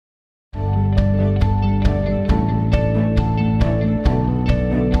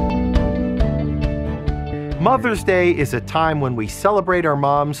Mother's Day is a time when we celebrate our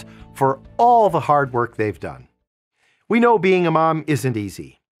moms for all the hard work they've done. We know being a mom isn't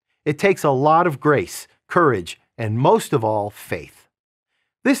easy. It takes a lot of grace, courage, and most of all, faith.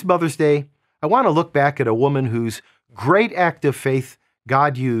 This Mother's Day, I want to look back at a woman whose great act of faith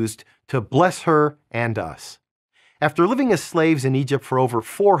God used to bless her and us. After living as slaves in Egypt for over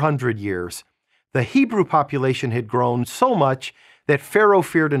 400 years, the Hebrew population had grown so much that Pharaoh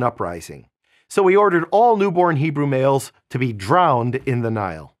feared an uprising. So he ordered all newborn Hebrew males to be drowned in the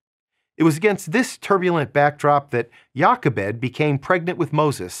Nile. It was against this turbulent backdrop that Jochebed became pregnant with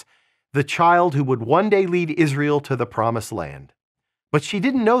Moses, the child who would one day lead Israel to the Promised Land. But she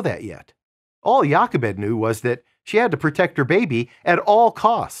didn't know that yet. All Jochebed knew was that she had to protect her baby at all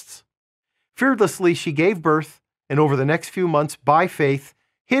costs. Fearlessly, she gave birth, and over the next few months, by faith,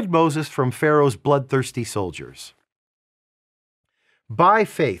 hid Moses from Pharaoh's bloodthirsty soldiers. By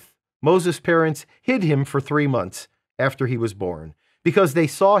faith, Moses' parents hid him for 3 months after he was born, because they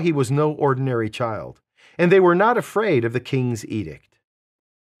saw he was no ordinary child, and they were not afraid of the king's edict.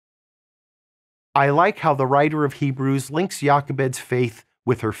 I like how the writer of Hebrews links Jochebed's faith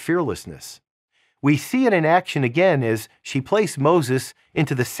with her fearlessness. We see it in action again as she placed Moses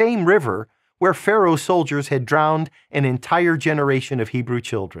into the same river where Pharaoh's soldiers had drowned an entire generation of Hebrew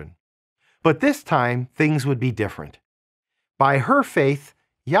children. But this time, things would be different. By her faith,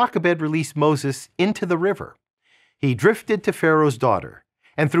 Jochebed released Moses into the river. He drifted to Pharaoh's daughter,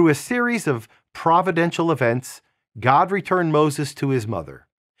 and through a series of providential events, God returned Moses to his mother.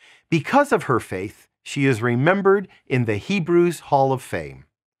 Because of her faith, she is remembered in the Hebrews Hall of Fame.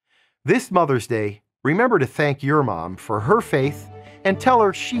 This Mother's Day, remember to thank your mom for her faith and tell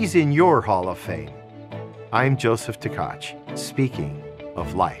her she's in your Hall of Fame. I'm Joseph Tkach, speaking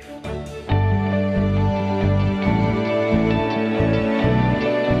of life.